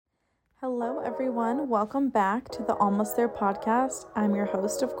Hello, everyone. Welcome back to the Almost There podcast. I'm your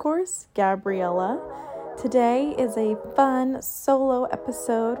host, of course, Gabriella. Today is a fun solo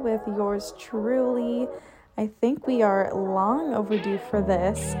episode with yours truly. I think we are long overdue for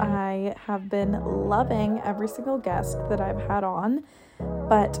this. I have been loving every single guest that I've had on,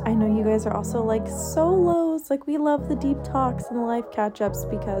 but I know you guys are also like solos. Like, we love the deep talks and the life catch-ups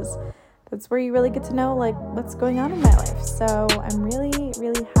because that's where you really get to know like what's going on in my life. So I'm really,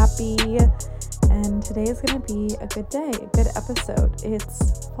 really happy. And today is going to be a good day, a good episode.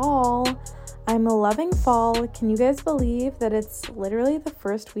 It's fall. I'm loving fall. Can you guys believe that it's literally the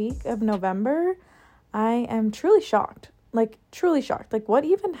first week of November? I am truly shocked. Like, truly shocked. Like, what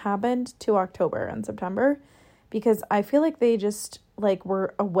even happened to October and September? Because I feel like they just like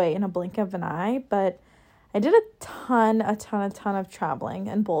were away in a blink of an eye. But I did a ton of traveling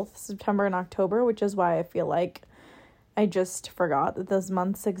in both September and October, which is why I feel like I just forgot that those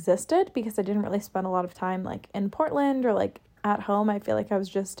months existed because I didn't really spend a lot of time like in Portland or like at home. I feel like I was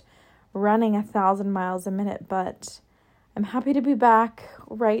just running 1,000 miles a minute, but I'm happy to be back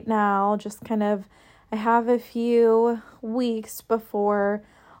right now. Just kind of, I have a few weeks before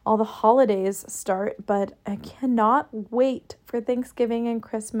all the holidays start, but I cannot wait for Thanksgiving and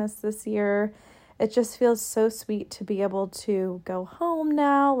Christmas this year. It just feels so sweet to be able to go home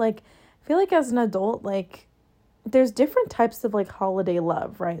now. Like, I feel like as an adult, like, there's different types of, like, holiday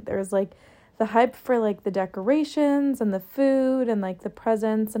love, right? There's, like, the hype for, like, the decorations and the food and, like, the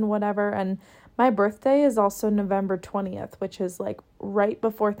presents and whatever. And my birthday is also November 20th, which is, like, right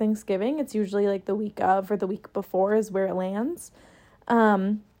before Thanksgiving. It's usually, like, the week of or the week before is where it lands.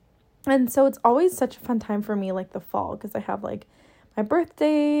 And so it's always such a fun time for me, like, the fall, because I have, like, my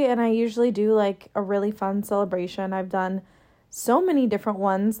birthday, and I usually do like a really fun celebration. I've done so many different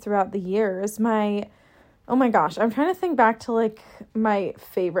ones throughout the years. Oh my gosh, I'm trying to think back to like my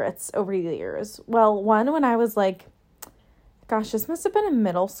favorites over the years. Well, one when I was like, gosh, this must have been in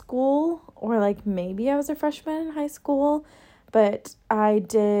middle school, or like maybe I was a freshman in high school, but I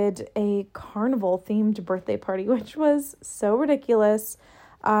did a carnival themed birthday party, which was so ridiculous.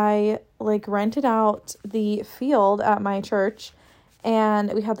 I like rented out the field at my church,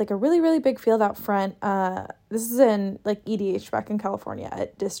 and we had like a really, really big field out front. This is in like EDH back in California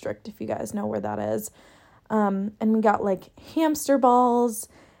at District, if you guys know where that is. And we got like hamster balls,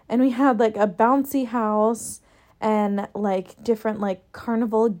 and we had like a bouncy house and like different like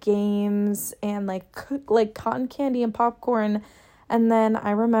carnival games and like cotton candy and popcorn. And then I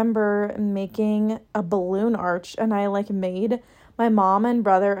remember making a balloon arch, and I like made my mom and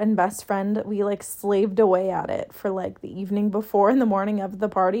brother and best friend, we like slaved away at it for like the evening before and the morning of the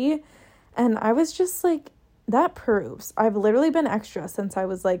party. And I was just like, that proves I've literally been extra since I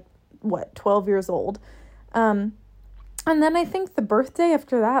was like, 12 years old. And then I think the birthday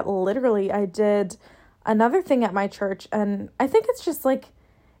after that, literally I did another thing at my church. And I think it's just like,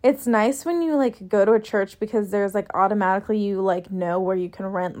 it's nice when you like go to a church because there's like automatically you like know where you can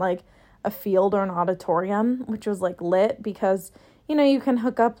rent like a field or an auditorium, which was like lit because, you know, you can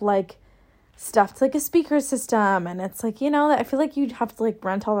hook up like stuff to like a speaker system, and it's like, you know, I feel like you'd have to like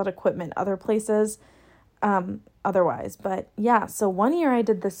rent all that equipment other places otherwise. But yeah, so one year I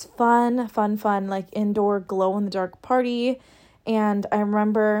did this fun like indoor glow in the dark party, and I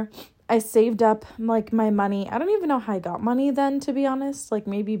remember I saved up like my money. I don't even know how I got money then, to be honest, like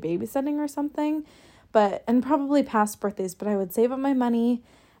maybe babysitting or something, and probably past birthdays, but I would save up my money.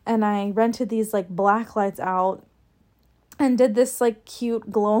 And I rented these like black lights out and did this like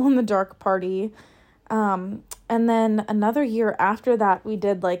cute glow in the dark party. And then another year after that, we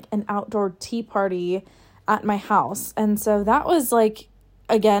did like an outdoor tea party at my house. And so that was like,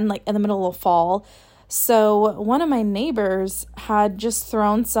 again, like in the middle of fall. So one of my neighbors had just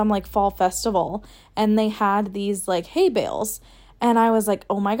thrown some like fall festival, and they had these like hay bales. And I was like,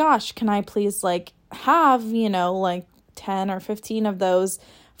 oh my gosh, can I please like have, you know, like 10 or 15 of those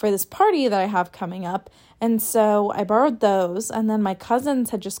for this party that I have coming up. And so I borrowed those, and then my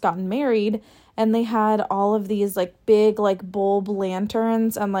cousins had just gotten married, and they had all of these like big like bulb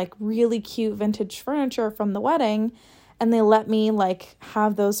lanterns and like really cute vintage furniture from the wedding, and they let me like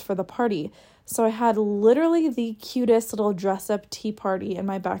have those for the party. So I had literally the cutest little dress up tea party in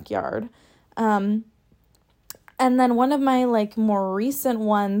my backyard. And then one of my like more recent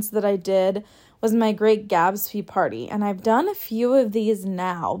ones that I did was my Great Gatsby party. And I've done a few of these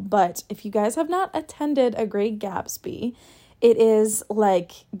now, but if you guys have not attended a Great Gatsby, it is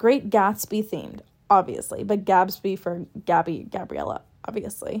like Great Gatsby themed, obviously, but Gatsby for Gabriella,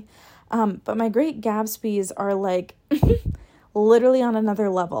 obviously. But my Great Gatsbys are like literally on another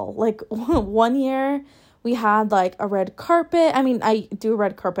level. Like one year We had like a red carpet. I mean, I do a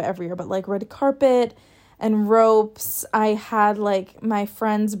red carpet every year, but like red carpet and ropes. I had like my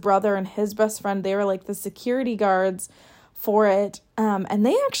friend's brother and his best friend. They were like the security guards for it. And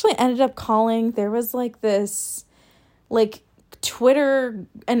they actually ended up calling, there was like this like Twitter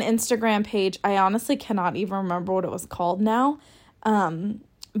and Instagram page. I honestly cannot even remember what it was called now.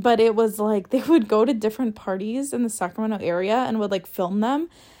 But it was like they would go to different parties in the Sacramento area and would like film them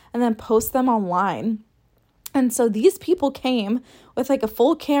and then post them online. And so these people came with like a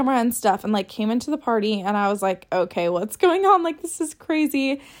full camera and stuff and like came into the party, and I was like, okay, what's going on? Like, this is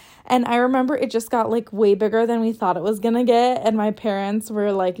crazy. And I remember it just got like way bigger than we thought it was gonna get. And my parents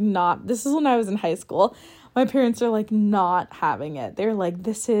were like this is when I was in high school. My parents are like not having it. They're like,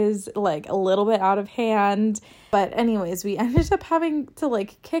 this is like a little bit out of hand. But anyways, we ended up having to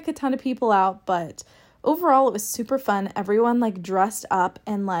like kick a ton of people out. But overall, it was super fun. Everyone like dressed up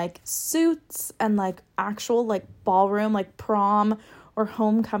in like suits and like actual like ballroom, like prom or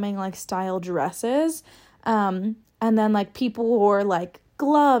homecoming like style dresses. And then like people wore like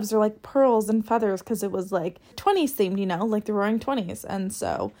gloves or like pearls and feathers because it was like 20s themed, you know, like the Roaring 20s. And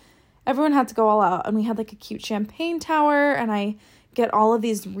so everyone had to go all out, and we had like a cute champagne tower, and I get all of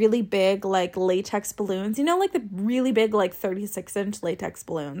these really big like latex balloons, you know, like the really big like 36-inch latex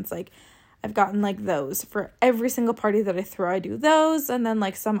balloons. Like I've gotten like those for every single party that I throw. I do those, and then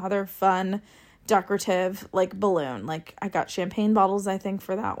like some other fun decorative like balloon. Like I got champagne bottles, I think,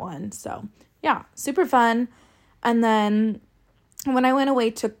 for that one. So yeah, super fun. And then when I went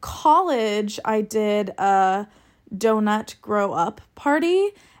away to college, I did a donut grow up party.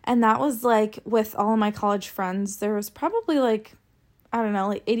 And that was like with all of my college friends. There was probably like, I don't know,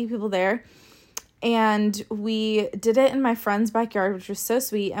 like 80 people there. And we did it in my friend's backyard, which was so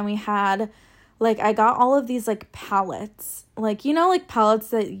sweet. And we had like, I got all of these like pallets, like, you know, like pallets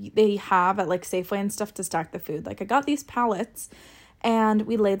that they have at like Safeway and stuff to stack the food. Like I got these pallets and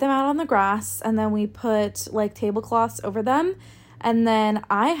we laid them out on the grass, and then we put like tablecloths over them. And then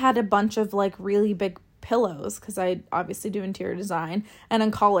I had a bunch of like really big pillows because I obviously do interior design, and in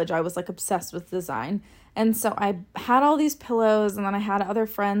college I was like obsessed with design, and so I had all these pillows, and then I had other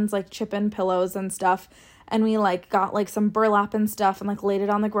friends like chip in pillows and stuff, and we like got like some burlap and stuff and like laid it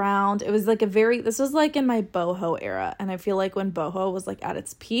on the ground. It was like this was like in my boho era, and I feel like when boho was like at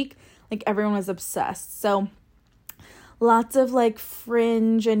its peak, like everyone was obsessed. So lots of like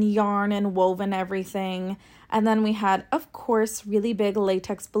fringe and yarn and woven everything. And then we had, of course, really big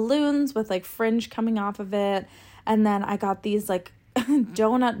latex balloons with like fringe coming off of it. And then I got these like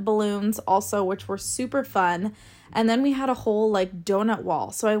donut balloons also, which were super fun. And then we had a whole like donut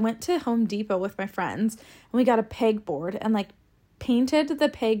wall. So I went to Home Depot with my friends, and we got a pegboard and like painted the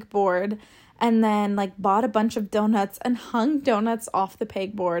pegboard, and then like bought a bunch of donuts and hung donuts off the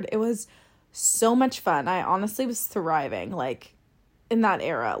pegboard. It was so much fun. I honestly was thriving like in that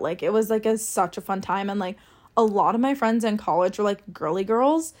era. Like it was like such a fun time. And like a lot of my friends in college were like girly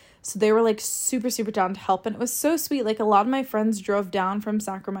girls, so they were like super, super down to help. And it was so sweet. Like a lot of my friends drove down from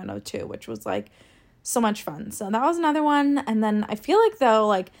Sacramento too, which was like so much fun. So that was another one. And then I feel like though,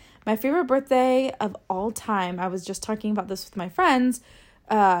 like my favorite birthday of all time, I was just talking about this with my friends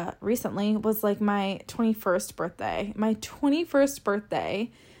recently, was like my 21st birthday. My 21st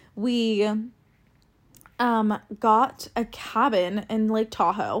birthday, we got a cabin in Lake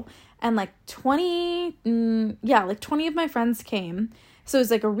Tahoe, and like 20 of my friends came. So it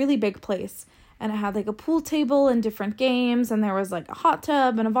was like a really big place, and it had like a pool table and different games, and there was like a hot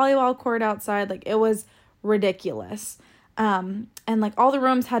tub and a volleyball court outside. Like it was ridiculous. And like all the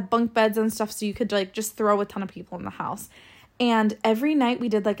rooms had bunk beds and stuff, so you could like just throw a ton of people in the house. And every night we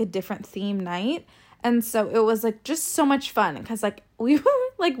did like a different theme night. And so it was like just so much fun, because like we were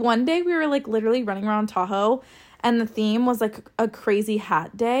like one day we were like literally running around Tahoe, and the theme was like a crazy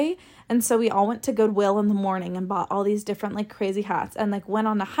hat day. And so we all went to Goodwill in the morning and bought all these different like crazy hats, and like went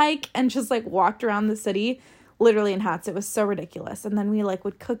on a hike and just like walked around the city literally in hats. It was so ridiculous. And then we like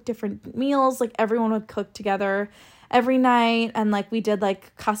would cook different meals. Like everyone would cook together every night, and like we did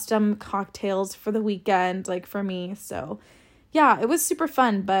like custom cocktails for the weekend, like for me. So yeah, it was super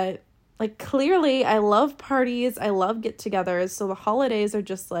fun. But like clearly I love parties, I love get-togethers, so the holidays are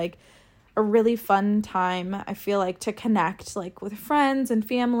just like a really fun time, I feel like, to connect like with friends and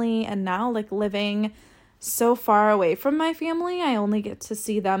family. And now like living so far away from my family, I only get to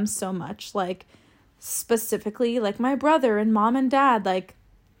see them so much. Like specifically like my brother and mom and dad, like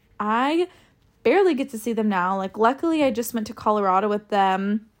I barely get to see them now. Like luckily I just went to Colorado with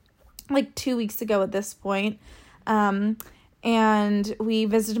them like 2 weeks ago at this point. And we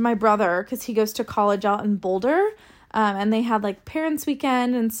visited my brother because he goes to college out in Boulder. And they had like parents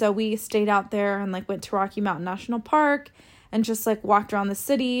weekend. And so we stayed out there and like went to Rocky Mountain National Park and just like walked around the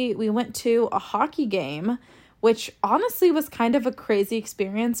city. We went to a hockey game, which honestly was kind of a crazy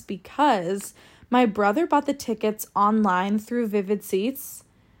experience because my brother bought the tickets online through Vivid Seats.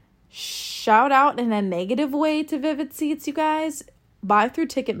 Shout out in a negative way to Vivid Seats, you guys. Buy through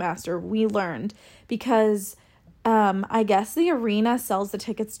Ticketmaster, we learned, because I guess the arena sells the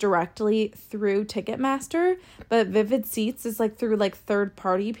tickets directly through Ticketmaster, but Vivid Seats is like through like third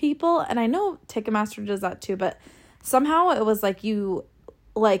party people. And I know Ticketmaster does that too, but somehow it was like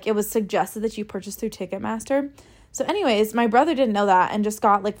it was suggested that you purchase through Ticketmaster. So anyways, my brother didn't know that and just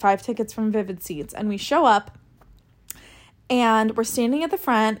got like 5 tickets from Vivid Seats. And we show up and we're standing at the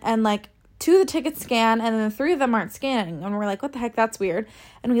front and like 2 of the tickets scan and then 3 of them aren't scanning. And we're like, what the heck? That's weird.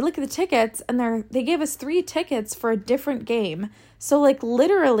 And we look at the tickets and they gave us 3 tickets for a different game. So like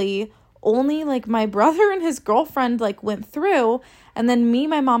literally only like my brother and his girlfriend like went through. And then me,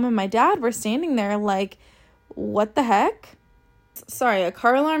 my mom, and my dad were standing there like, what the heck? Sorry, a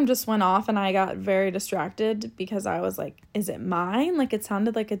car alarm just went off and I got very distracted because I was like, is it mine? Like it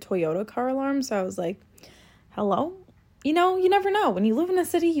sounded like a Toyota car alarm. So I was like, hello? You know, you never know. When you live in a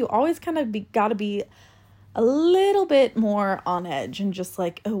city, you always kind of got to be a little bit more on edge and just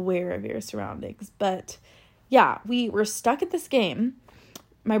like aware of your surroundings. But yeah, we were stuck at this game.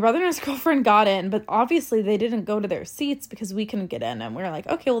 My brother and his girlfriend got in, but obviously they didn't go to their seats because we couldn't get in. And we were like,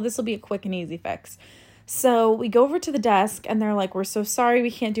 okay, well, this will be a quick and easy fix. So we go over to the desk and they're like, we're so sorry,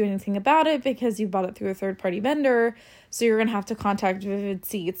 we can't do anything about it because you bought it through a third-party vendor. So you're going to have to contact Vivid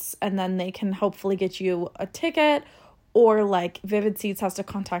Seats and then they can hopefully get you a ticket, or like Vivid Seats has to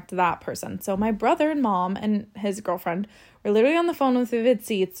contact that person. So my brother and mom and his girlfriend were literally on the phone with Vivid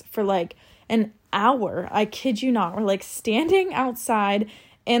Seats for like an hour. I kid you not. We're like standing outside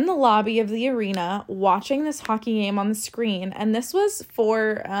in the lobby of the arena watching this hockey game on the screen. And this was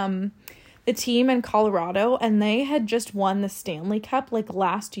for the team in Colorado, and they had just won the Stanley Cup like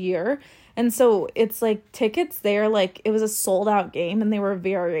last year. And so it's like tickets there, like it was a sold out game and they were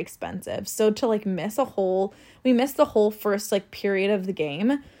very expensive. So to like we missed the whole first like period of the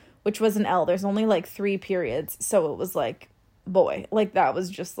game, which was an L. There's only like 3 periods. So it was like, boy, like that was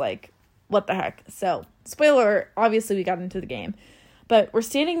just like, what the heck? So spoiler, obviously we got into the game, but we're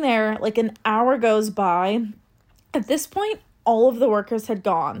standing there, like an hour goes by. At this point, all of the workers had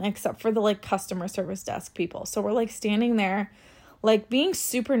gone except for the like customer service desk people. So we're like standing there, like being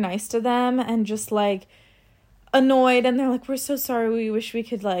super nice to them and just like annoyed. And they're like, we're so sorry. We wish we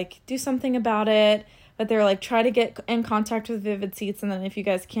could like do something about it. But they're like, try to get in contact with Vivid Seats. And then if you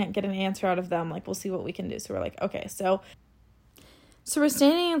guys can't get an answer out of them, like we'll see what we can do. So we're like, okay. So we're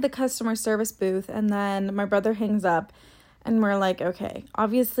standing at the customer service booth and then my brother hangs up. And we're like, okay,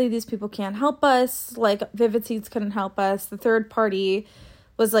 obviously these people can't help us. Like, Vivid Seats couldn't help us. The third party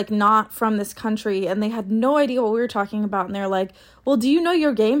was, like, not from this country. And they had no idea what we were talking about. And they're like, well, do you know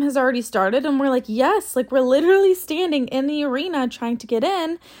your game has already started? And we're like, yes. Like, we're literally standing in the arena trying to get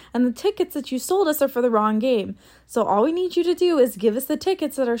in. And the tickets that you sold us are for the wrong game. So all we need you to do is give us the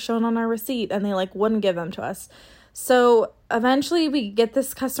tickets that are shown on our receipt. And they, like, wouldn't give them to us. So eventually we get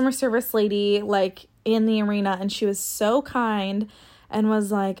this customer service lady, like, in the arena, and she was so kind and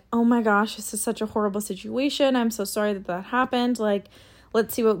was like, oh my gosh, this is such a horrible situation. I'm so sorry that happened. Like,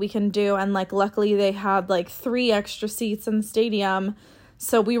 let's see what we can do. And like, luckily they had like 3 extra seats in the stadium.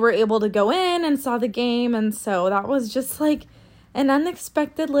 So we were able to go in and saw the game. And so that was just like an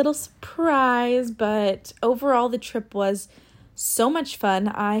unexpected little surprise. But overall, the trip was so much fun.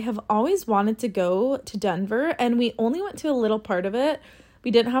 I have always wanted to go to Denver, and we only went to a little part of it. We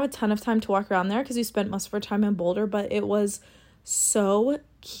didn't have a ton of time to walk around there because we spent most of our time in Boulder, but it was so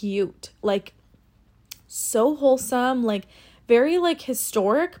cute, like so wholesome, like very like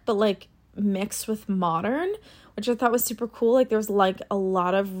historic, but like mixed with modern, which I thought was super cool. Like there was like a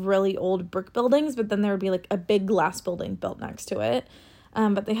lot of really old brick buildings, but then there would be like a big glass building built next to it.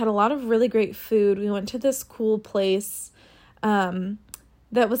 But they had a lot of really great food. We went to this cool place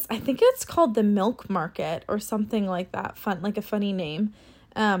that was, I think it's called the Milk Market or something like that, fun, like a funny name.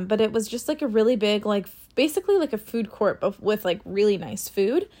 But it was just like a really big, like basically like a food court but with like really nice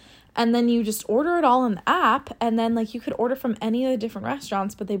food. And then you just order it all in the app, and then like you could order from any of the different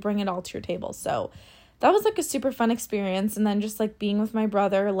restaurants, but they bring it all to your table. So that was like a super fun experience. And then just like being with my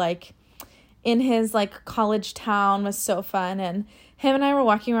brother, like in his like college town was so fun. And him and I were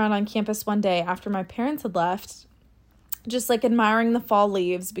walking around on campus one day after my parents had left, just like admiring the fall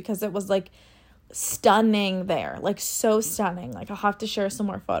leaves because it was like stunning there, like so stunning. Like I'll have to share some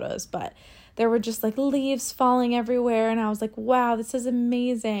more photos, but there were just like leaves falling everywhere, and I was like, wow, this is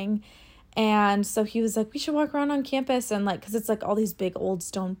amazing. And so he was like, we should walk around on campus, and like, because it's like all these big old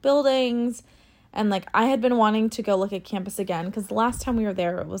stone buildings. And like, I had been wanting to go look at campus again, because the last time we were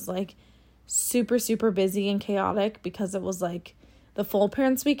there, it was like super, super busy and chaotic, because it was like the full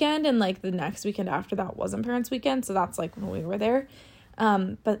parents weekend, and like the next weekend after that wasn't parents weekend. So that's like when we were there.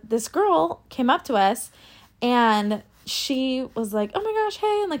 But this girl came up to us, and she was like, oh my gosh,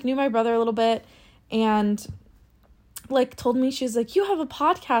 hey, and like knew my brother a little bit, and like told me, she's like, you have a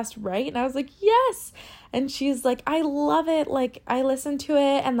podcast, right? And I was like, yes. And she's like, I love it. Like, I listen to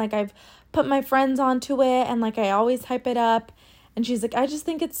it, and like I've put my friends onto it, and like I always hype it up. And she's like, I just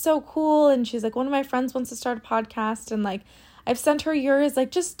think it's so cool. And she's like, one of my friends wants to start a podcast, and like I've sent her yours,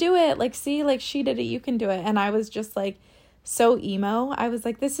 like just do it, like see, like she did it, you can do it. And I was just like so emo. I was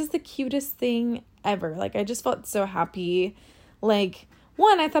like, this is the cutest thing ever. Like, I just felt so happy. Like,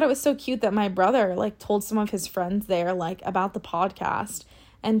 one, I thought it was so cute that my brother like told some of his friends there like about the podcast,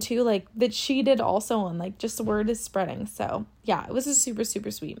 and two, like that she did also, and like just the word is spreading. So yeah, it was a super,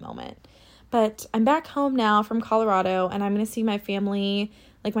 super sweet moment. But I'm back home now from Colorado, and I'm going to see my family,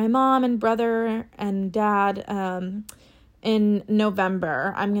 like my mom and brother and dad, in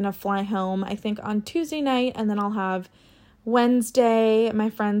November. I'm going to fly home, I think, on Tuesday night, and then I'll have Wednesday my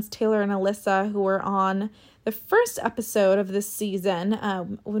friends Taylor and Alyssa, who were on the first episode of this season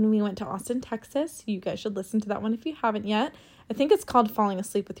when we went to Austin, Texas. You guys should listen to that one if you haven't yet. I think it's called Falling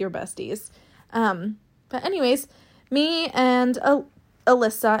Asleep with Your Besties. But anyways, me and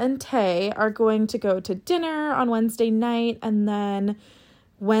Alyssa and Tay are going to go to dinner on Wednesday night, and then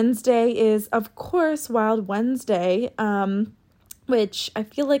Wednesday is, of course, Wild Wednesday, which I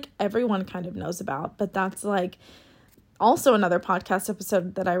feel like everyone kind of knows about, but that's like also another podcast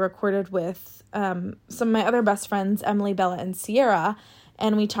episode that I recorded with some of my other best friends, Emily, Bella, and Sierra,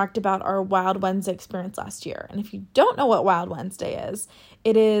 and we talked about our Wild Wednesday experience last year. And if you don't know what Wild Wednesday is,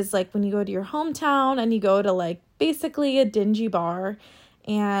 it is like when you go to your hometown and you go to like basically a dingy bar,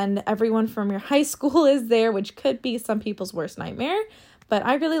 and everyone from your high school is there, which could be some people's worst nightmare. But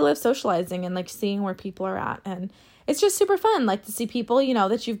I really love socializing and like seeing where people are at. And it's just super fun, like to see people, you know,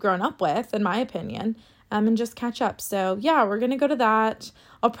 that you've grown up with, in my opinion, and just catch up. So yeah, we're going to go to that.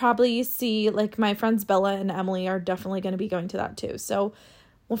 I'll probably see, like, my friends Bella and Emily are definitely going to be going to that too. So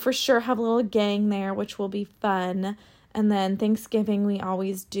we'll for sure have a little gang there, which will be fun. And then Thanksgiving, we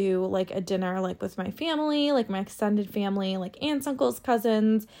always do like a dinner, like with my family, like my extended family, like aunts, uncles,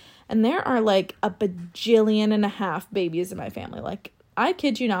 cousins. And there are like a bajillion and a half babies in my family. Like, I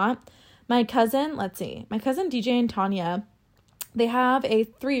kid you not. My cousin DJ and Tanya, they have a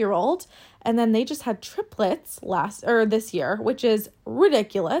 3-year-old, and then they just had triplets this year, which is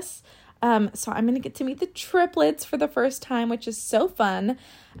ridiculous. So I'm going to get to meet the triplets for the first time, which is so fun.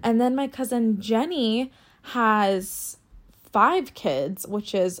 And then my cousin Jenny has 5 kids,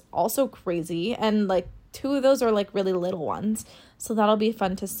 which is also crazy. And like 2 of those are like really little ones. So that'll be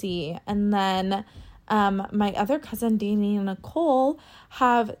fun to see. And then my other cousin Danny and Nicole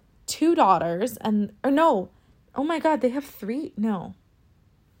have 2 daughters, oh my God, they have 3. No.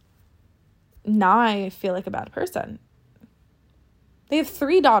 Now I feel like a bad person. They have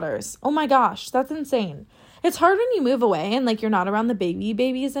 3 daughters. Oh my gosh, that's insane. It's hard when you move away and like you're not around the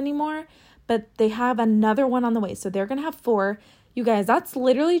babies anymore, but they have another one on the way. So they're going to have 4. You guys, that's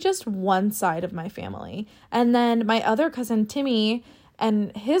literally just one side of my family. And then my other cousin Timmy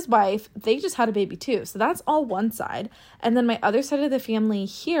and his wife, they just had a baby too. So that's all one side. And then my other side of the family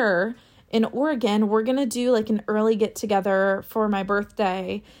here in Oregon, we're going to do like an early get together for my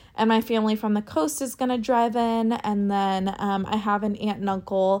birthday, and my family from the coast is going to drive in. And then I have an aunt and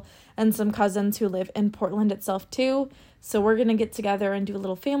uncle and some cousins who live in Portland itself too. So we're going to get together and do a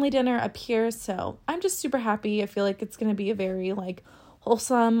little family dinner up here. So I'm just super happy. I feel like it's going to be a very like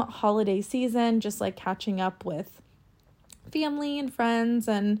wholesome holiday season, just like catching up with family and friends.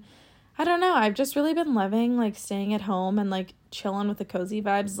 And I don't know, I've just really been loving like staying at home and like chilling with the cozy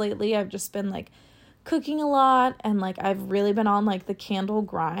vibes lately. I've just been like cooking a lot, and like I've really been on like the candle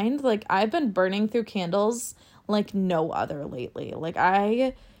grind. Like, I've been burning through candles like no other lately. Like,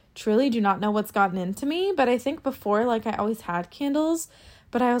 I truly do not know what's gotten into me, but I think before, like, I always had candles,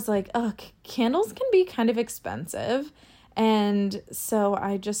 but I was like, oh, candles can be kind of expensive. And so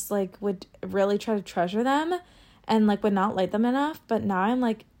I just like would really try to treasure them and like would not light them enough. But now I'm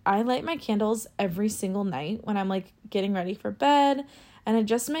like, I light my candles every single night when I'm like getting ready for bed, and it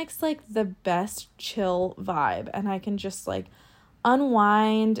just makes like the best chill vibe, and I can just like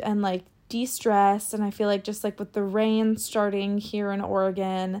unwind and like de-stress. And I feel like just like with the rain starting here in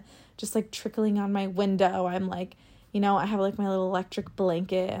Oregon, just like trickling on my window, I'm like, you know, I have like my little electric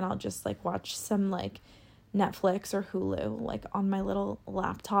blanket, and I'll just like watch some like Netflix or Hulu, like on my little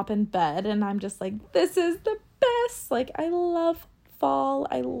laptop in bed. And I'm just like, this is the best. Like, I love fall.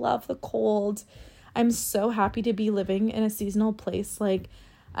 I love the cold. I'm so happy to be living in a seasonal place. Like,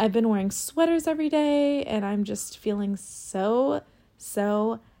 I've been wearing sweaters every day and I'm just feeling so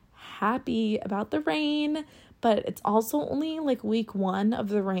happy about the rain. But it's also only like week 1 of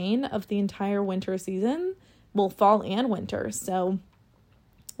the rain of the entire winter season. Well, fall and winter. So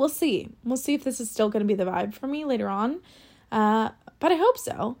we'll see. We'll see if this is still going to be the vibe for me later on. But I hope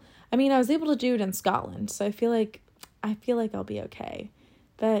so. I mean, I was able to do it in Scotland, so I feel like I'll be okay.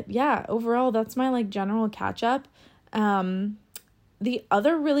 But yeah, overall, that's my like general catch up. The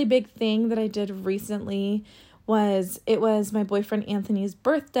other really big thing that I did recently was my boyfriend Anthony's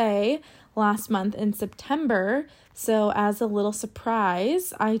birthday last month in September. So as a little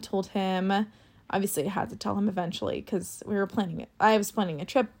surprise, I told him, obviously I had to tell him eventually because I was planning a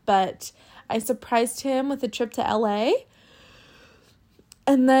trip, but I surprised him with a trip to LA.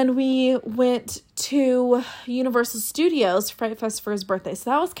 And then we went to Universal Studios Fright Fest for his birthday.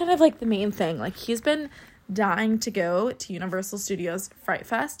 So that was kind of like the main thing. Like, he's been dying to go to Universal Studios Fright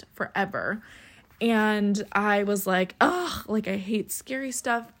Fest forever. And I was like, ugh, like, I hate scary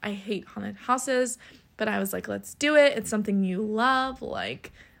stuff. I hate haunted houses. But I was like, let's do it. It's something you love.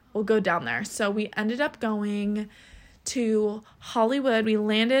 Like, we'll go down there. So we ended up going to Hollywood. We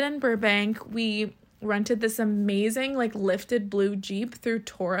landed in Burbank. We rented this amazing, like, lifted blue Jeep through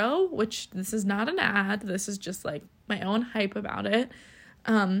Toro, which this is not an ad. This is just, like, my own hype about it.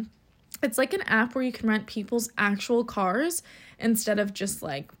 It's like an app where you can rent people's actual cars instead of just,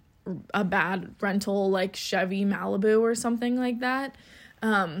 like, a bad rental, like Chevy Malibu or something like that.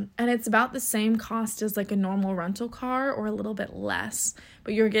 And it's about the same cost as, like, a normal rental car or a little bit less.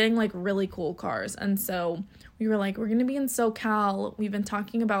 But you're getting, like, really cool cars. And so we were like, we're going to be in SoCal. We've been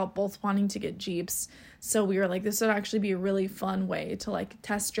talking about both wanting to get Jeeps. So we were like, this would actually be a really fun way to, like,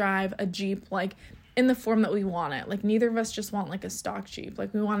 test drive a Jeep, like, in the form that we want it. Like, neither of us just want, like, a stock Jeep.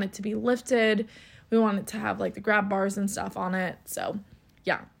 Like, we want it to be lifted. We want it to have, like, the grab bars and stuff on it. So,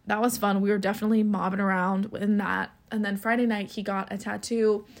 yeah, that was fun. We were definitely mobbing around in that. And then Friday night, he got a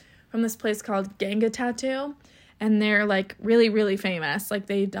tattoo from this place called Ganga Tattoo. And they're, like, really, really famous. Like,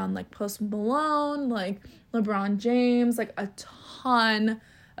 they've done, like, Post Malone, like, LeBron James, like, a ton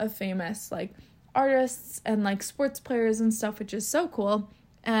of famous, like, artists and, like, sports players and stuff, which is so cool.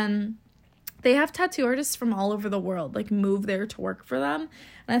 And they have tattoo artists from all over the world, like, move there to work for them.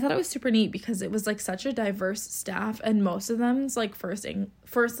 And I thought it was super neat because it was, like, such a diverse staff. And most of them's, like,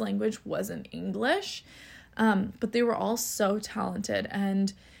 first language wasn't English. But they were all so talented.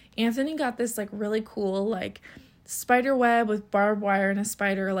 And Anthony got this, like, really cool, like, spider web with barbed wire and a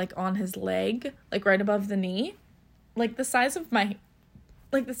spider, like, on his leg, like, right above the knee. Like, the size of my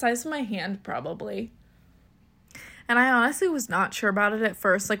hand, probably. And I honestly was not sure about it at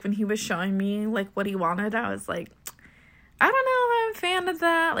first. Like, when he was showing me, like, what he wanted, I was like, I don't know if I'm a fan of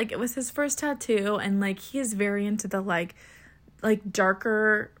that. Like, it was his first tattoo, and, like, he is very into the, like,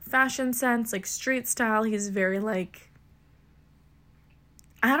 darker fashion sense, like, street style. He's very, like,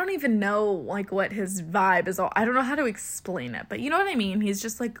 I don't even know, like, what his vibe is. I don't know how to explain it, but you know what I mean? He's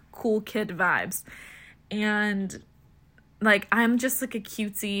just, like, cool kid vibes. And, like, I'm just, like, a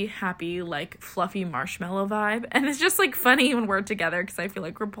cutesy, happy, like, fluffy marshmallow vibe. And it's just, like, funny when we're together because I feel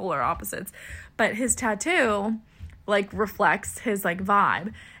like we're polar opposites. But his tattoo, like, reflects his, like,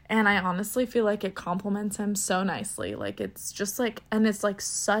 vibe. And I honestly feel like it complements him so nicely. Like, it's just, like, and it's, like,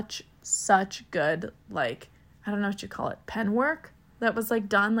 such good, like, I don't know what you call it, pen work that was, like,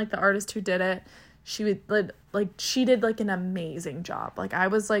 done. Like, the artist who did it, she did, like, an amazing job. Like, I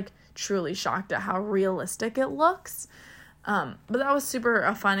was, like, truly shocked at how realistic it looks. But that was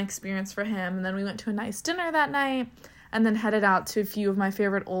a fun experience for him. And then we went to a nice dinner that night and then headed out to a few of my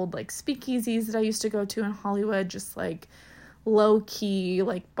favorite old, like, speakeasies that I used to go to in Hollywood, just, like, low-key,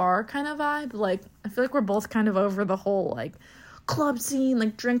 like, bar kind of vibe. Like, I feel like we're both kind of over the whole, like, club scene,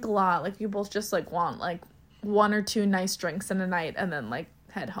 like, drink a lot. Like, you both just, like, want, like, 1 or 2 nice drinks in a night and then, like,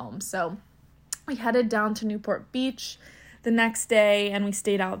 head home. So we headed down to Newport Beach the next day and we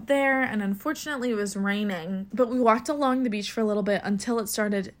stayed out there, and unfortunately it was raining, but we walked along the beach for a little bit until it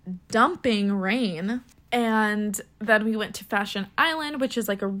started dumping rain. And then we went to Fashion Island, which is,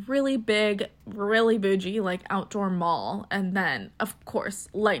 like, a really big, really bougie, like, outdoor mall. And then, of course,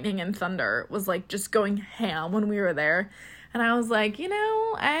 lightning and thunder was, like, just going ham when we were there. And I was like, you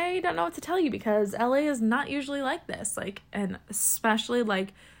know, I don't know what to tell you because LA is not usually like this. Like, and especially,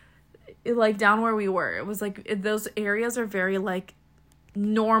 like down where we were. It was, like, those areas are very, like,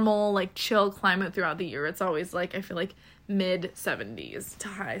 normal, like, chill climate throughout the year. It's always, like, I feel like mid 70s to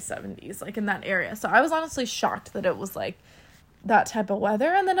high 70s, like in that area. So I was honestly shocked that it was like that type of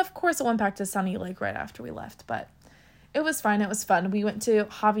weather. And then of course it went back to sunny like right after we left, but it was fine. It was fun. We went to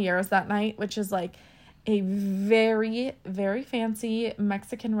Javier's that night, which is like a very, very fancy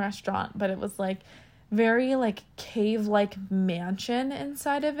Mexican restaurant, but it was like very like cave-like mansion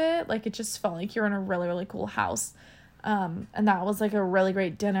inside of it. Like it just felt like you're in a really, really cool house. And that was like a really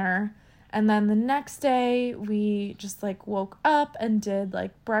great dinner. And then the next day we just like woke up and did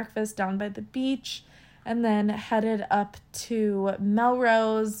like breakfast down by the beach and then headed up to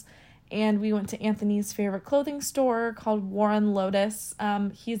Melrose, and we went to Anthony's favorite clothing store called Warren Lotus.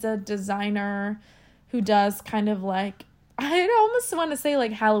 He's a designer who does kind of like, I almost want to say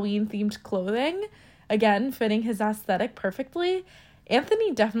like Halloween themed clothing, again, fitting his aesthetic perfectly.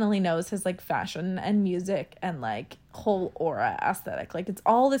 Anthony definitely knows his like fashion and music and like whole aura aesthetic. Like it's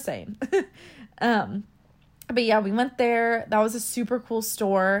all the same. But yeah, we went there. That was a super cool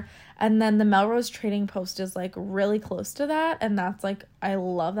store. And then the Melrose Trading Post is like really close to that. And that's like, I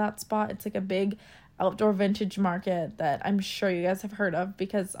love that spot. It's like a big outdoor vintage market that I'm sure you guys have heard of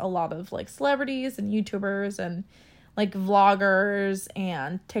because a lot of like celebrities and YouTubers and like vloggers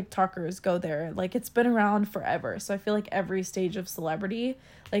and TikTokers go there. Like it's been around forever. So I feel like every stage of celebrity,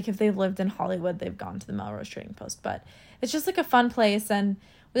 like if they've lived in Hollywood, they've gone to the Melrose Trading Post. But it's just like a fun place. And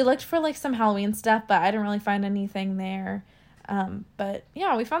we looked for like some Halloween stuff, but I didn't really find anything there. But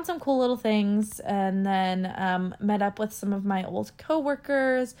yeah, we found some cool little things, and then met up with some of my old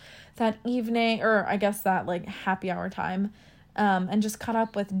coworkers that evening, or I guess that like happy hour time, and just caught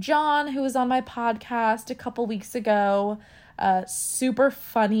up with John, who was on my podcast a couple weeks ago. Super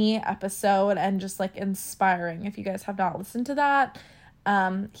funny episode and just like inspiring. If you guys have not listened to that,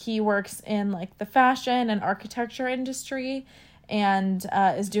 he works in like the fashion and architecture industry, and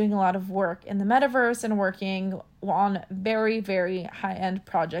is doing a lot of work in the metaverse and working on very, very high-end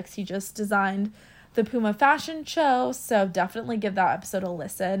projects. He just designed the Puma fashion show, so definitely give that episode a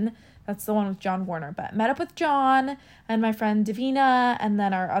listen. That's the one with John Warner. But met up with John and my friend Davina and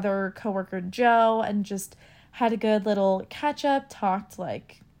then our other coworker Joe, and just had a good little catch-up, talked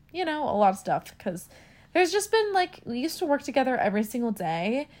like, you know, a lot of stuff, because there's just been like, we used to work together every single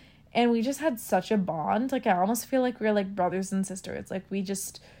day, and we just had such a bond. Like, I almost feel like we're like brothers and sisters. Like, we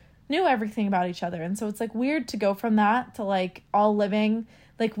just knew everything about each other. And so it's like weird to go from that to like all living,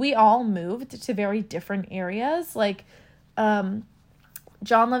 like we all moved to very different areas. Like,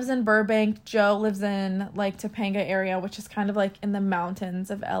 John lives in Burbank. Joe lives in like Topanga area, which is kind of like in the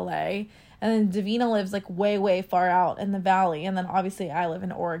mountains of LA. And then Davina lives like way, way far out in the valley. And then obviously I live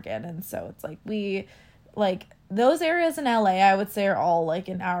in Oregon. And so it's like we like those areas in LA, I would say, are all like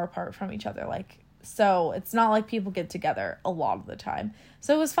an hour apart from each other. Like, so it's not like people get together a lot of the time.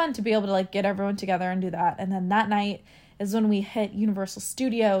 So it was fun to be able to like get everyone together and do that. And then that night is when we hit Universal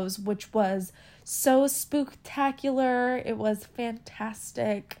Studios, which was so spooktacular. It was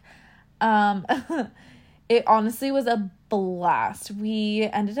fantastic. It honestly was a blast. We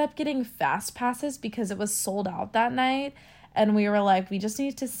ended up getting fast passes because it was sold out that night. And we were like, we just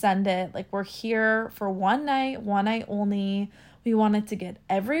need to send it. Like, we're here for one night only. We wanted to get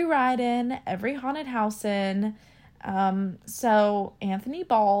every ride in, every haunted house in. So Anthony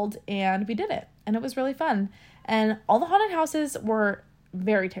balled and we did it. And it was really fun. And all the haunted houses were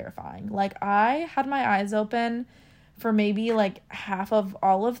very terrifying. Like, I had my eyes open for maybe like half of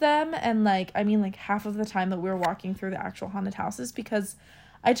all of them. And like, I mean like half of the time that we were walking through the actual haunted houses, because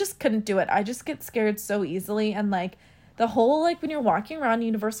I just couldn't do it. I just get scared so easily. And like the whole, like when you're walking around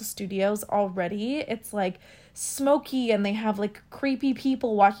Universal Studios already, it's like smoky and they have like creepy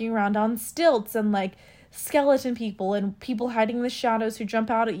people walking around on stilts and like skeleton people and people hiding in the shadows who jump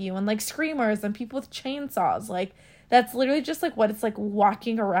out at you and like screamers and people with chainsaws. Like, that's literally just like what it's like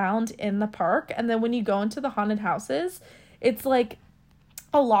walking around in the park. And then when you go into the haunted houses, it's like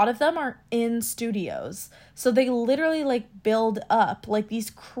a lot of them are in studios. So they literally like build up like these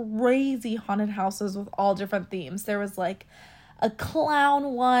crazy haunted houses with all different themes. There was like a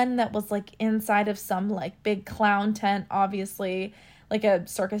clown one that was like inside of some like big clown tent, obviously like a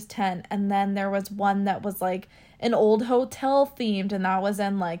circus tent. And then there was one that was like an old hotel themed, and that was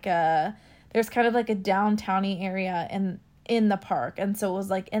in like there's kind of like a downtowny area in the park. And so it was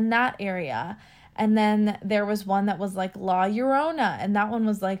like in that area. And then there was one that was like La Llorona, and that one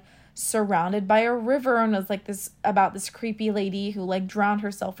was like surrounded by a river, and it was like this about this creepy lady who like drowned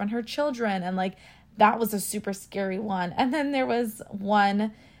herself and her children, and like that was a super scary one. And then there was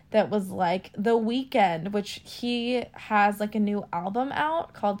one that was like The Weeknd, which he has like a new album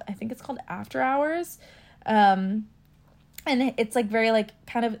out called, I think it's called After Hours. And it's like very like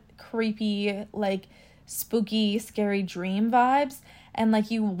kind of creepy, like spooky, scary dream vibes. And,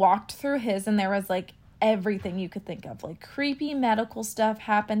 like, you walked through his and there was, like, everything you could think of. Like, creepy medical stuff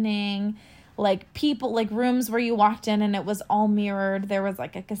happening. Like, people, like, rooms where you walked in and it was all mirrored. There was,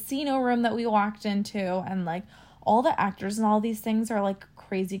 like, a casino room that we walked into. And, like, all the actors and all these things are, like,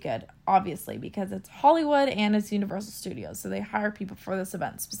 crazy good, obviously, because it's Hollywood and it's Universal Studios. So they hire people for this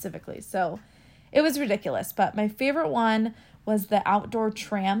event specifically. So it was ridiculous. But my favorite one was the outdoor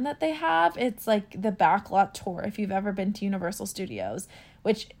tram that they have. It's like the backlot tour if you've ever been to Universal Studios,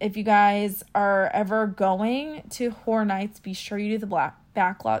 which if you guys are ever going to Horror Nights, be sure you do the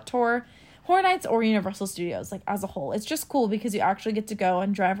backlot tour. Horror Nights or Universal Studios, like, as a whole. It's just cool because you actually get to go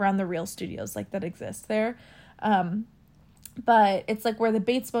and drive around the real studios, like, that exist there. But it's, like, where the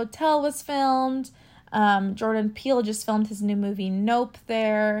Bates Motel was filmed. Jordan Peele just filmed his new movie Nope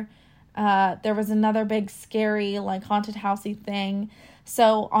there. There was another big scary, like, haunted housey thing.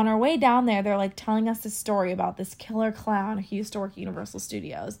 So on our way down there, they're, like, telling us this story about this killer clown who used to work at Universal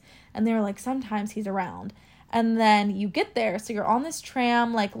Studios. And they were like, sometimes he's around. And then you get there. So you're on this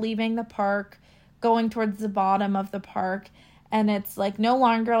tram, like, leaving the park, going towards the bottom of the park. And it's, like, no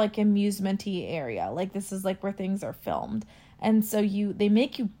longer, like, amusement-y area. Like, this is, like, where things are filmed. And so they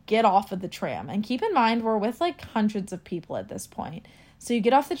make you get off of the tram. And keep in mind, we're with, like, hundreds of people at this point. So you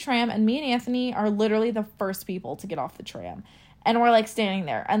get off the tram, and me and Anthony are literally the first people to get off the tram. And we're, like, standing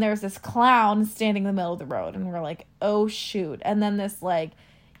there. And there's this clown standing in the middle of the road. And we're like, oh, shoot. And then this, like,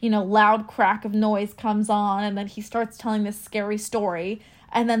 loud crack of noise comes on. And then he starts telling this scary story.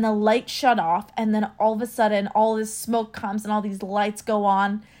 And then the light shut off. And then all of a sudden, all this smoke comes and all these lights go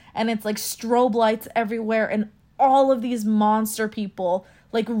on. And it's, like, strobe lights everywhere. And all of these monster people,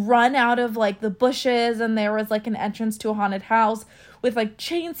 like, run out of, like, the bushes. And there was, like, an entrance to a haunted house with, like,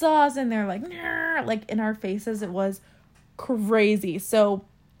 chainsaws, and they're like in our faces. It was crazy. So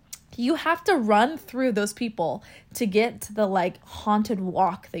you have to run through those people to get to the, like, haunted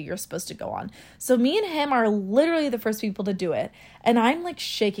walk that you're supposed to go on. So me and him are literally the first people to do it. And I'm, like,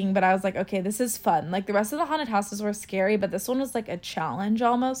 shaking, but I was like, okay, this is fun. Like, the rest of the haunted houses were scary, but this one was, like, a challenge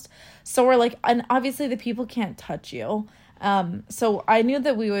almost. So we're like, and obviously the people can't touch you. So I knew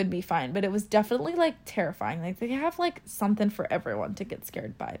that we would be fine, but it was definitely, like, terrifying. Like, they have, like, something for everyone to get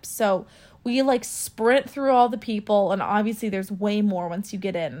scared by. So we, like, sprint through all the people, and obviously there's way more once you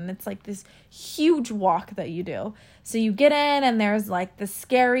get in, and it's, like, this huge walk that you do. So you get in, and there's, like, the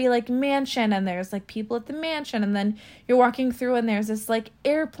scary, like, mansion, and there's, like, people at the mansion, and then you're walking through, and there's this, like,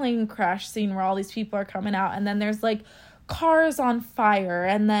 airplane crash scene where all these people are coming out, and then there's, like, cars on fire,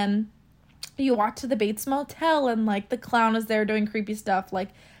 and then you walk to the Bates Motel, and, like, the clown is there doing creepy stuff, like,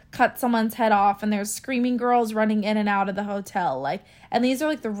 cut someone's head off, and there's screaming girls running in and out of the hotel, like, and these are,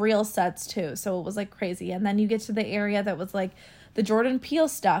 like, the real sets, too, so it was, like, crazy. And then you get to the area that was, like, the Jordan Peele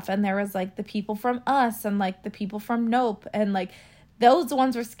stuff, and there was, like, the people from Us, and, like, the people from Nope, and, like, those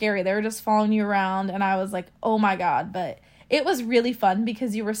ones were scary. They were just following you around, and I was like, oh my god. But it was really fun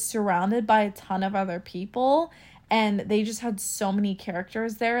because you were surrounded by a ton of other people, and they just had so many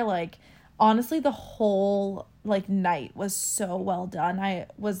characters there. Like, honestly, the whole, like, night was so well done. I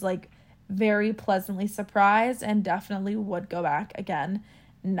was, like, very pleasantly surprised and definitely would go back again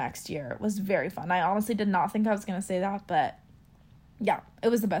next year. It was very fun. I honestly did not think I was going to say that, but yeah, it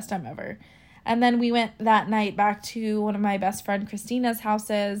was the best time ever. And then we went that night back to one of my best friend Christina's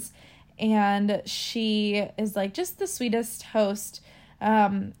houses, and she is, like, just the sweetest host,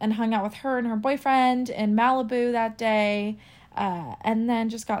 and hung out with her and her boyfriend in Malibu that day. And then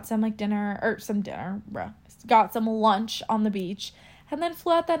just got some, like, got some lunch on the beach, and then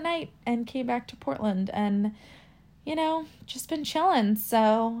flew out that night and came back to Portland, and, just been chilling.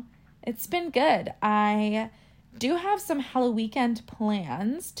 So it's been good. I do have some Halloween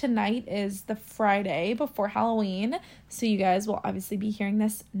plans. Tonight is the Friday before Halloween, so you guys will obviously be hearing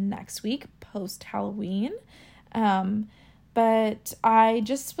this next week, post-Halloween. But I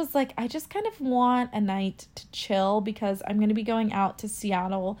just was like, I just kind of want a night to chill because I'm going to be going out to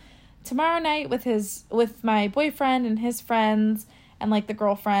Seattle tomorrow night with my boyfriend and his friends and, like, the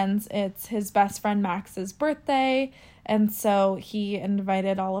girlfriends. It's his best friend Max's birthday, and so he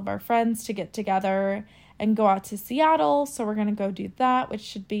invited all of our friends to get together and go out to Seattle. So we're going to go do that, which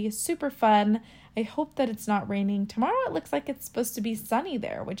should be super fun. I hope that it's not raining. Tomorrow it looks like it's supposed to be sunny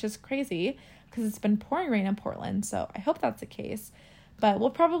there, which is crazy because it's been pouring rain in Portland, so I hope that's the case. But we'll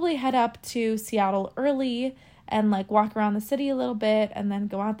probably head up to Seattle early and, like, walk around the city a little bit and then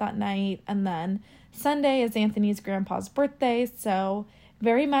go out that night. And then Sunday is Anthony's grandpa's birthday, so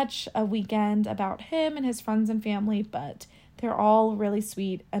very much a weekend about him and his friends and family, but they're all really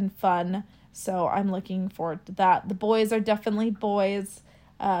sweet and fun, so I'm looking forward to that. The boys are definitely boys.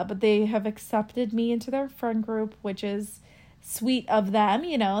 but they have accepted me into their friend group, which is sweet of them.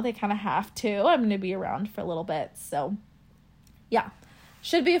 They kind of have to. I'm going to be around for a little bit. So yeah,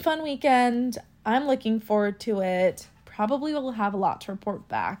 should be a fun weekend. I'm looking forward to it. Probably will have a lot to report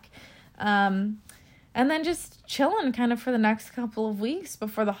back. And then just chilling kind of for the next couple of weeks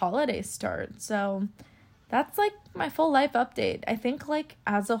before the holidays start. So that's like my full life update. I think like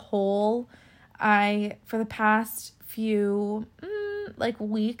as a whole, for the past few like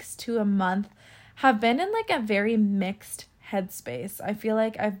weeks to a month, have been in like a very mixed headspace. I feel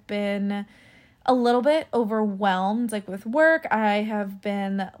like I've been a little bit overwhelmed like with work. I have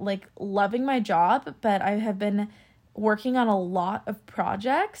been like loving my job, but I have been working on a lot of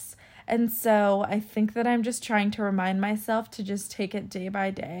projects. And so I think that I'm just trying to remind myself to just take it day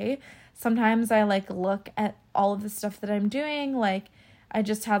by day. Sometimes I like look at all of the stuff that I'm doing. Like I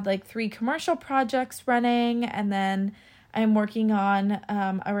just had like 3 commercial projects running, and then I'm working on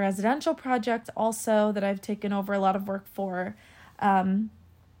a residential project also that I've taken over a lot of work for. And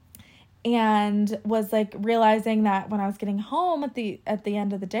was like realizing that when I was getting home at the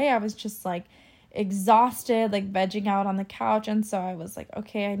end of the day, I was just like exhausted, like vegging out on the couch. And so I was like,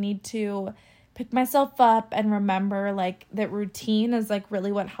 okay, I need to pick myself up and remember like that routine is like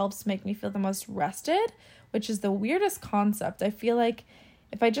really what helps make me feel the most rested, which is the weirdest concept. I feel like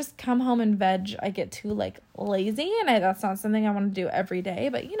if I just come home and veg, I get too like lazy, and that's not something I want to do every day,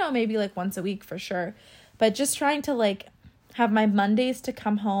 but maybe like once a week for sure. But just trying to like have my Mondays to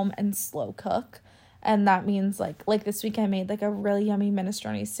come home and slow cook. And that means like this week I made like a really yummy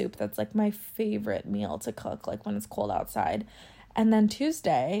minestrone soup. That's like my favorite meal to cook, like when it's cold outside. And then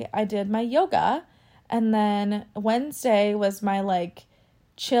Tuesday I did my yoga. And then Wednesday was my like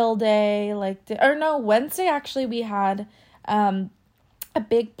chill day. Wednesday actually we had a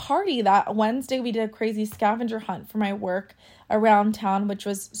big party. That Wednesday we did a crazy scavenger hunt for my work around town, which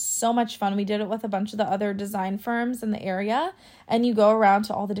was so much fun. We did it with a bunch of the other design firms in the area, and you go around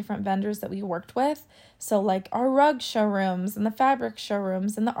to all the different vendors that we worked with. So like our rug showrooms and the fabric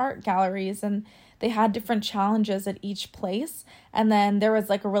showrooms and the art galleries, and they had different challenges at each place. And then there was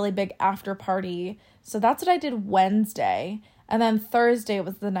like a really big after party. So that's what I did Wednesday. And then Thursday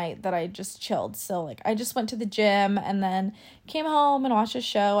was the night that I just chilled. So like I just went to the gym and then came home and watched a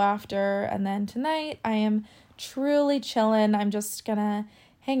show after. And then tonight I am truly chilling. I'm just gonna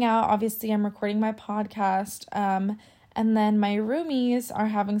hang out. Obviously I'm recording my podcast. And then my roomies are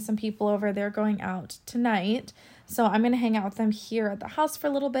having some people over. They're going out tonight. So I'm gonna hang out with them here at the house for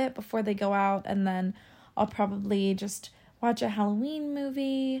a little bit before they go out. And then I'll probably just watch a Halloween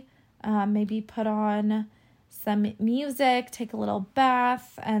movie, maybe put on some music, take a little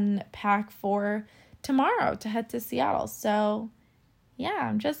bath, and pack for tomorrow to head to Seattle. So yeah,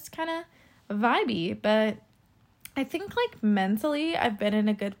 I'm just kind of vibey, but I think like mentally I've been in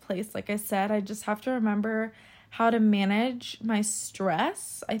a good place. Like I said, I just have to remember how to manage my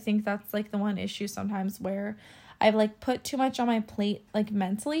stress. I think that's like the one issue sometimes where I've like put too much on my plate, like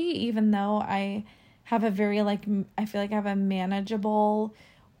mentally, even though I have a very like, I feel like I have a manageable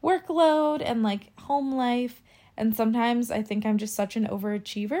workload and like home life. And sometimes I think I'm just such an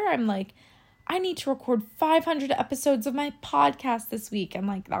overachiever. I'm like, I need to record 500 episodes of my podcast this week. And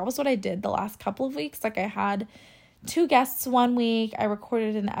like, that was what I did the last couple of weeks. Like I had 2 guests one week. I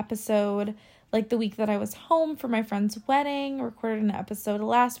recorded an episode like the week that I was home for my friend's wedding, recorded an episode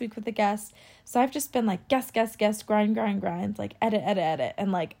last week with a guest. So I've just been like guest, grind, like edit,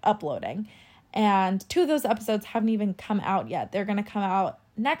 and like uploading. And 2 of those episodes haven't even come out yet. They're going to come out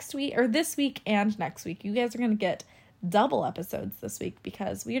next week, or this week and next week. You guys are going to get double episodes this week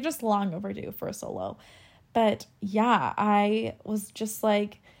because we are just long overdue for a solo. But yeah, I was just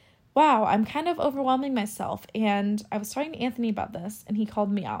like, wow, I'm kind of overwhelming myself. And I was talking to Anthony about this, and he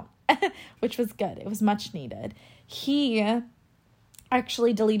called me out, which was good. It was much needed. He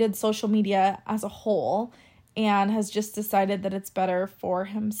actually deleted social media as a whole and has just decided that it's better for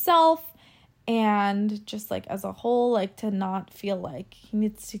himself and just like as a whole, like to not feel like he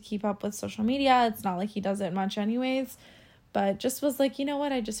needs to keep up with social media. It's not like he does it much anyways, but just was like, you know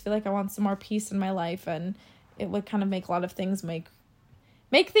what? I just feel like I want some more peace in my life, and it would kind of make a lot of things make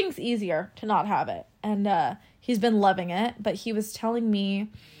things easier to not have it. And he's been loving it, but he was telling me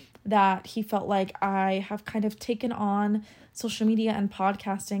that he felt like I have kind of taken on social media and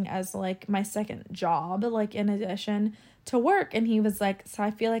podcasting as like my second job, like in addition to work. And he was like, so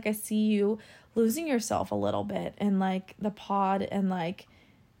I feel like I see you losing yourself a little bit in like the pod and like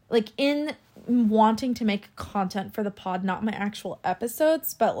in wanting to make content for the pod, not my actual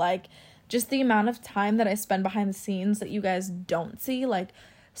episodes, but like just the amount of time that I spend behind the scenes that you guys don't see, like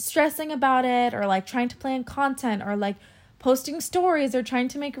stressing about it or like trying to plan content or like posting stories or trying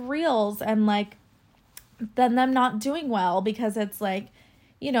to make reels and like then them not doing well because it's like,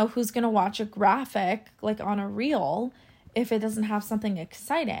 who's going to watch a graphic like on a reel if it doesn't have something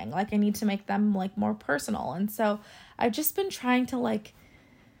exciting? Like I need to make them like more personal. And so I've just been trying to like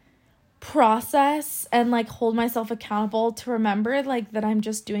process and like hold myself accountable to remember like that I'm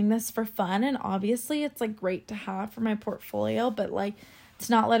just doing this for fun. And obviously it's like great to have for my portfolio, but like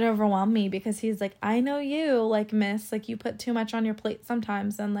to not let it overwhelm me, because he's like, I know you, like, miss, like you put too much on your plate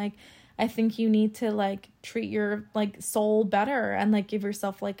sometimes. And like, I think you need to like treat your like soul better and like give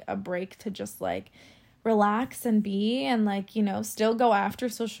yourself like a break to just like relax and be, and like, still go after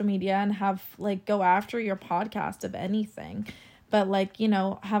social media and have like go after your podcast of anything, but like,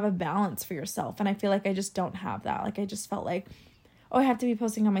 have a balance for yourself. And I feel like I just don't have that. Like I just felt like, oh, I have to be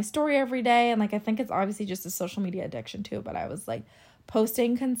posting on my story every day. And like, I think it's obviously just a social media addiction too, but I was like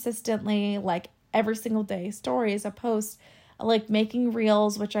posting consistently, like every single day, stories, a post, like making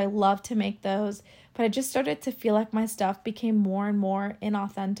reels, which I love to make those, but I just started to feel like my stuff became more and more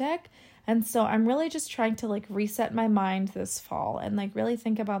inauthentic. And so I'm really just trying to like reset my mind this fall and like really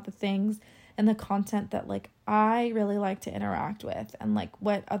think about the things and the content that like I really like to interact with and like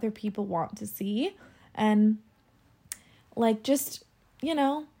what other people want to see, and like just,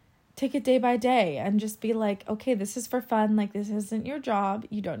 take it day by day and just be like, okay, this is for fun. Like this isn't your job.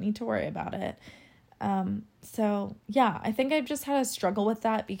 You don't need to worry about it. So yeah, I think I've just had a struggle with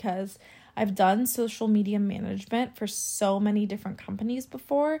that because I've done social media management for so many different companies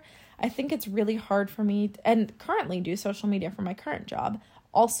before. I think it's really hard for me and currently do social media for my current job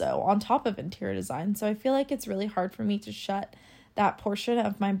also on top of interior design. So I feel like it's really hard for me to shut that portion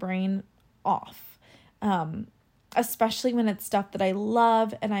of my brain off. Especially when it's stuff that I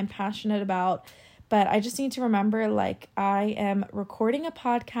love and I'm passionate about. But I just need to remember, like, I am recording a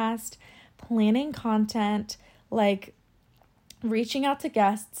podcast, planning content, like reaching out to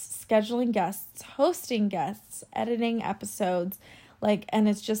guests, scheduling guests, hosting guests, editing episodes, like, and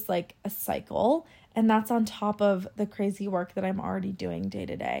it's just like a cycle. And that's on top of the crazy work that I'm already doing day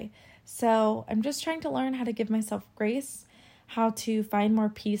to day. So I'm just trying to learn how to give myself grace, how to find more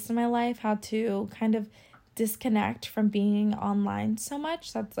peace in my life, how to kind of disconnect from being online so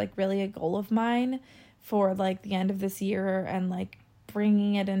much. That's like really a goal of mine for like the end of this year, and like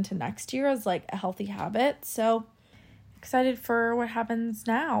bringing it into next year as like a healthy habit. So excited for what happens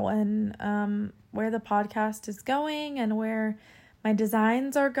now, and where the podcast is going and where my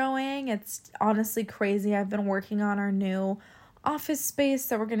designs are going. It's honestly crazy. I've been working on our new office space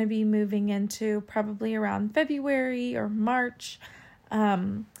that we're going to be moving into probably around February or March.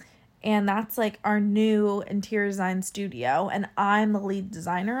 And that's like our new interior design studio, and I'm the lead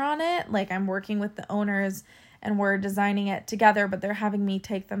designer on it. Like I'm working with the owners and we're designing it together, but they're having me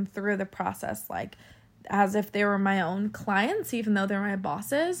take them through the process, like as if they were my own clients, even though they're my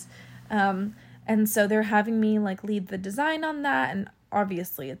bosses. And so they're having me like lead the design on that. And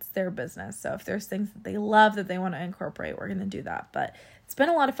obviously it's their business. So if there's things that they love that they want to incorporate, we're going to do that. But it's been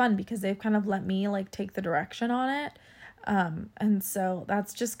a lot of fun because they've kind of let me like take the direction on it. And so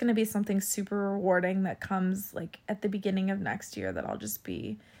that's just going to be something super rewarding that comes like at the beginning of next year, that I'll just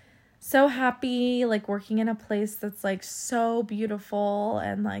be so happy, like working in a place that's like so beautiful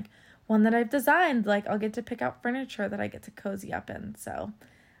and like one that I've designed. Like I'll get to pick out furniture that I get to cozy up in. So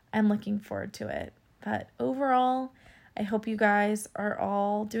I'm looking forward to it. But overall, I hope you guys are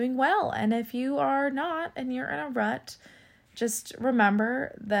all doing well. And if you are not and you're in a rut, just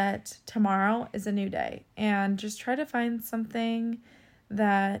remember that tomorrow is a new day, and just try to find something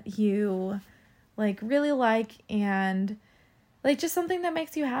that you like really like, and like just something that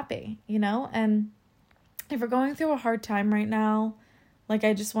makes you happy, and if you're going through a hard time right now, like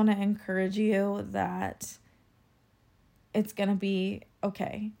I just want to encourage you that it's going to be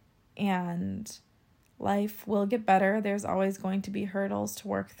okay, and life will get better. There's always going to be hurdles to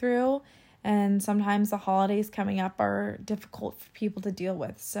work through. And sometimes the holidays coming up are difficult for people to deal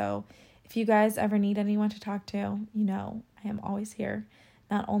with. So if you guys ever need anyone to talk to, I am always here,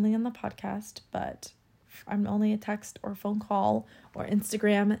 not only on the podcast, but I'm only a text or phone call or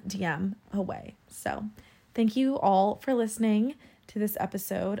Instagram DM away. So thank you all for listening to this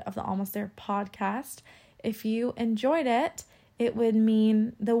episode of the Almost There podcast. If you enjoyed it, it would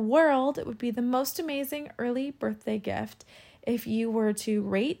mean the world. It would be the most amazing early birthday gift if you were to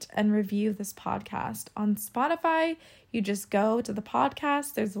rate and review this podcast. On Spotify, you just go to the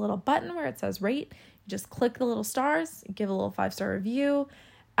podcast. There's a little button where it says rate. You just click the little stars, give a little 5-star review.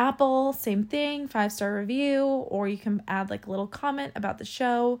 Apple, same thing, 5-star review, or you can add like a little comment about the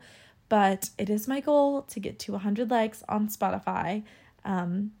show. But it is my goal to get to 100 likes on Spotify.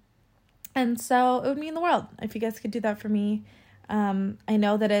 And so it would mean the world if you guys could do that for me. I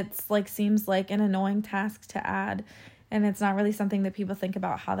know that it's seems like an annoying task to add, and it's not really something that people think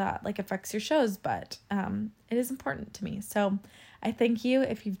about how that affects your shows, but it is important to me. So I thank you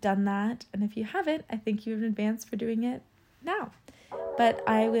if you've done that, and if you haven't, I thank you in advance for doing it now. But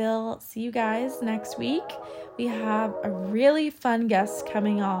I will see you guys next week. We have a really fun guest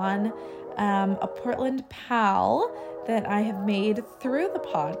coming on, a Portland pal that I have made through the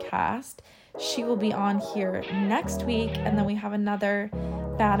podcast. She will be on here next week, and then we have another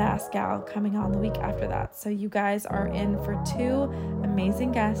badass gal coming on the week after that. So you guys are in for 2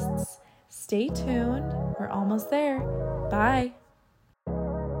 amazing guests. Stay tuned. We're almost there. Bye.